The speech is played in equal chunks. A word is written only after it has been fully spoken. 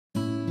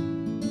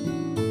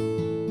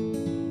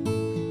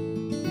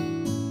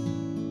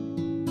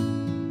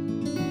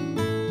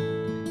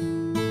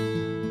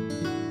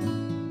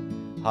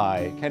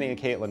Hi, Kenny and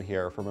Caitlin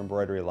here from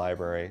Embroidery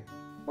Library.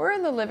 We're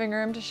in the living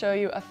room to show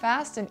you a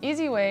fast and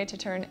easy way to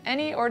turn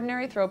any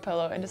ordinary throw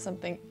pillow into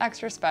something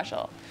extra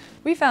special.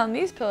 We found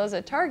these pillows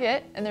at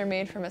Target and they're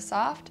made from a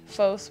soft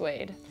faux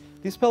suede.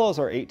 These pillows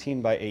are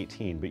 18 by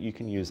 18, but you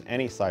can use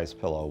any size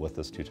pillow with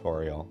this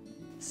tutorial.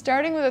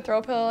 Starting with a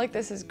throw pillow like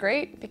this is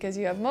great because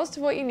you have most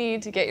of what you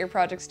need to get your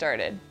project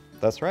started.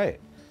 That's right.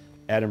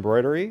 Add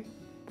embroidery,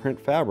 print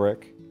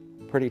fabric,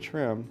 pretty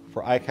trim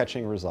for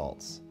eye-catching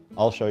results.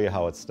 I'll show you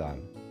how it's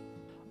done.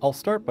 I'll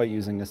start by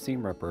using a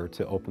seam ripper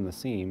to open the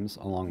seams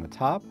along the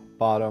top,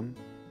 bottom,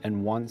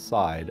 and one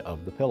side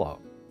of the pillow.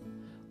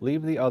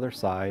 Leave the other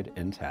side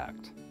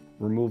intact.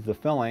 Remove the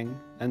filling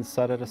and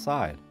set it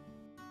aside.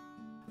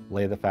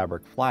 Lay the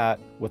fabric flat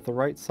with the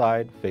right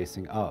side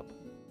facing up.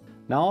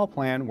 Now I'll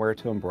plan where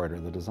to embroider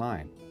the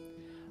design.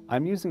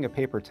 I'm using a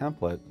paper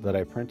template that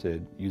I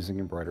printed using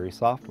embroidery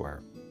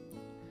software.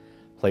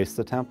 Place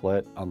the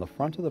template on the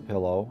front of the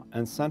pillow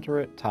and center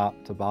it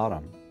top to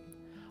bottom.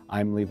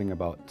 I'm leaving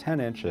about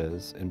 10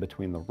 inches in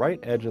between the right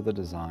edge of the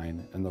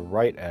design and the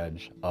right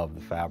edge of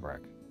the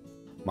fabric.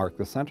 Mark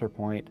the center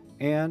point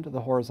and the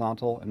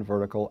horizontal and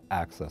vertical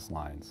access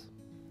lines.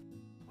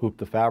 Hoop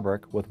the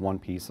fabric with one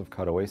piece of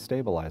cutaway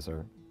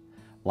stabilizer.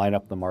 Line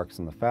up the marks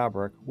in the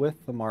fabric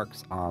with the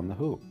marks on the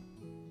hoop.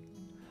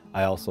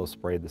 I also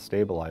sprayed the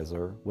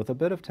stabilizer with a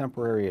bit of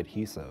temporary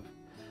adhesive.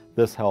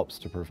 This helps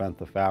to prevent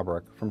the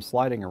fabric from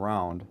sliding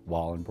around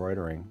while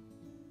embroidering.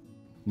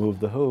 Move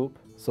the hoop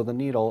so the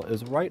needle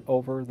is right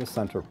over the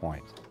center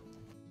point.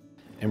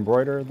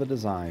 Embroider the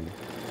design.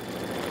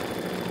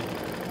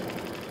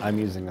 I'm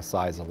using a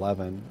size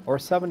 11 or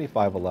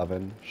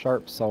 7511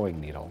 sharp sewing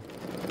needle.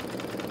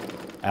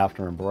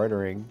 After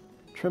embroidering,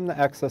 trim the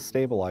excess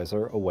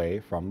stabilizer away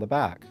from the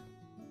back.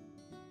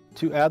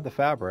 To add the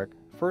fabric,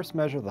 first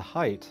measure the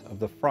height of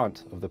the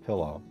front of the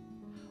pillow.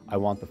 I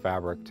want the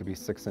fabric to be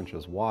 6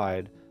 inches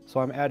wide, so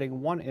I'm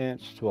adding 1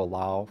 inch to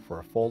allow for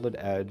a folded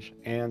edge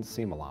and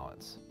seam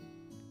allowance.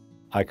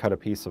 I cut a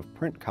piece of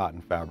print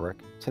cotton fabric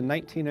to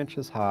 19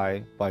 inches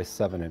high by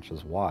 7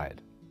 inches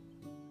wide.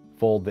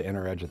 Fold the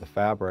inner edge of the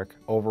fabric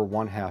over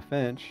 1/2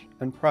 inch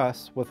and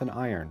press with an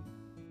iron.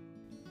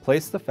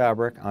 Place the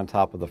fabric on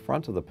top of the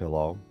front of the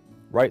pillow,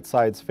 right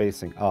sides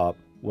facing up,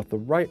 with the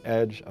right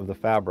edge of the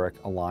fabric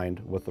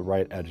aligned with the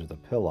right edge of the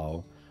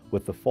pillow,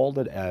 with the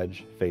folded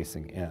edge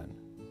facing in.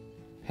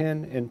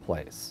 Pin in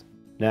place.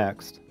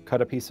 Next,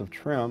 cut a piece of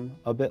trim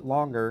a bit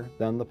longer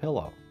than the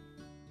pillow.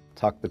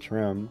 Tuck the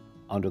trim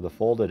under the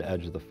folded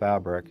edge of the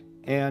fabric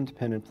and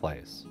pin in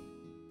place.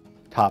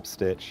 Top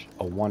stitch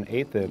a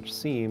 1/8 inch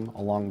seam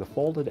along the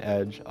folded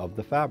edge of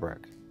the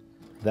fabric.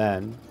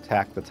 Then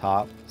tack the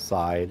top,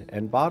 side,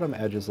 and bottom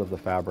edges of the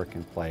fabric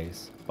in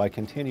place by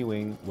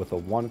continuing with a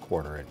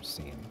 1/4 inch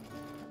seam.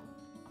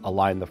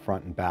 Align the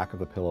front and back of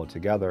the pillow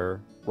together,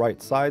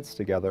 right sides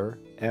together,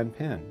 and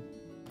pin.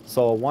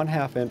 Sew a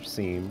 1/2 inch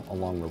seam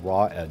along the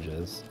raw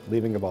edges,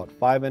 leaving about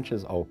 5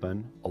 inches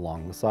open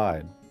along the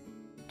side.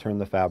 Turn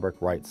the fabric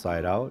right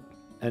side out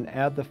and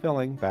add the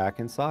filling back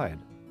inside.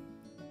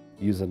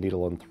 Use a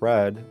needle and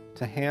thread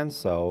to hand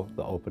sew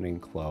the opening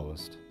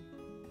closed.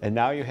 And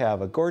now you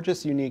have a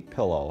gorgeous, unique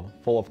pillow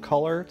full of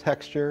color,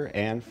 texture,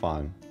 and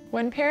fun.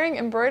 When pairing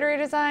embroidery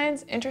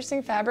designs,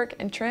 interesting fabric,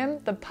 and trim,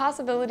 the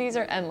possibilities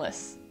are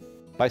endless.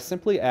 By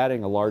simply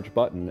adding a large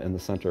button in the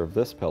center of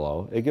this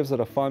pillow, it gives it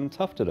a fun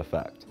tufted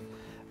effect.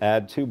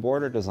 Add 2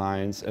 border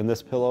designs and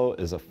this pillow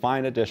is a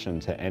fine addition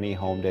to any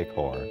home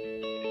decor.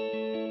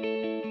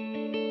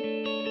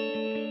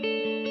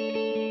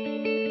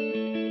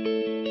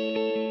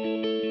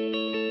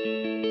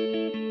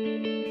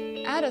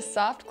 Add a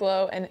soft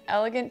glow and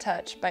elegant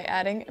touch by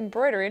adding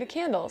embroidery to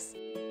candles.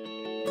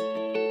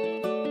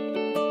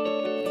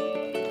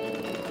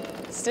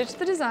 Stitch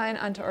the design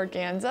onto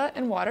organza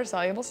and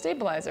water-soluble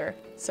stabilizer.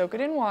 Soak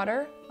it in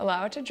water,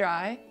 allow it to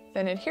dry,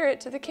 then adhere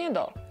it to the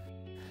candle.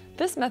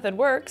 This method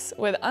works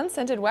with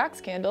unscented wax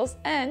candles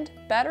and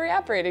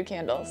battery-operated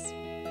candles.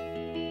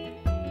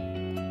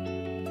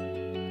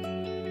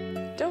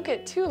 Don't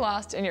get too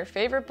lost in your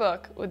favorite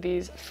book with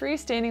these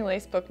freestanding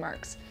lace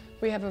bookmarks.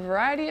 We have a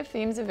variety of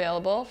themes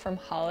available from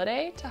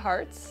holiday to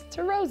hearts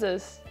to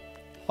roses.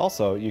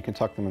 Also, you can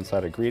tuck them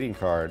inside a greeting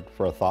card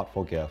for a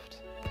thoughtful gift.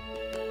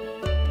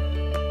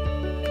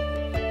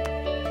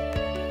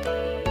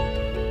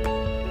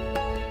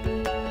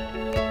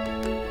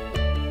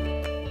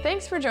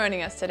 Thanks for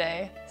joining us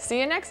today. See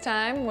you next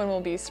time when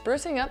we'll be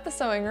sprucing up the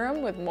sewing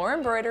room with more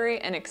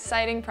embroidery and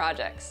exciting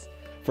projects.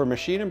 For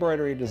machine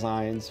embroidery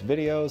designs,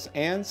 videos,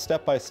 and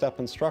step-by-step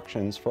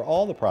instructions for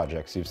all the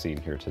projects you've seen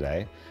here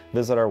today,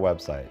 visit our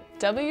website,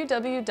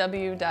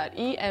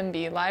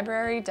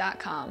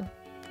 www.emblibrary.com.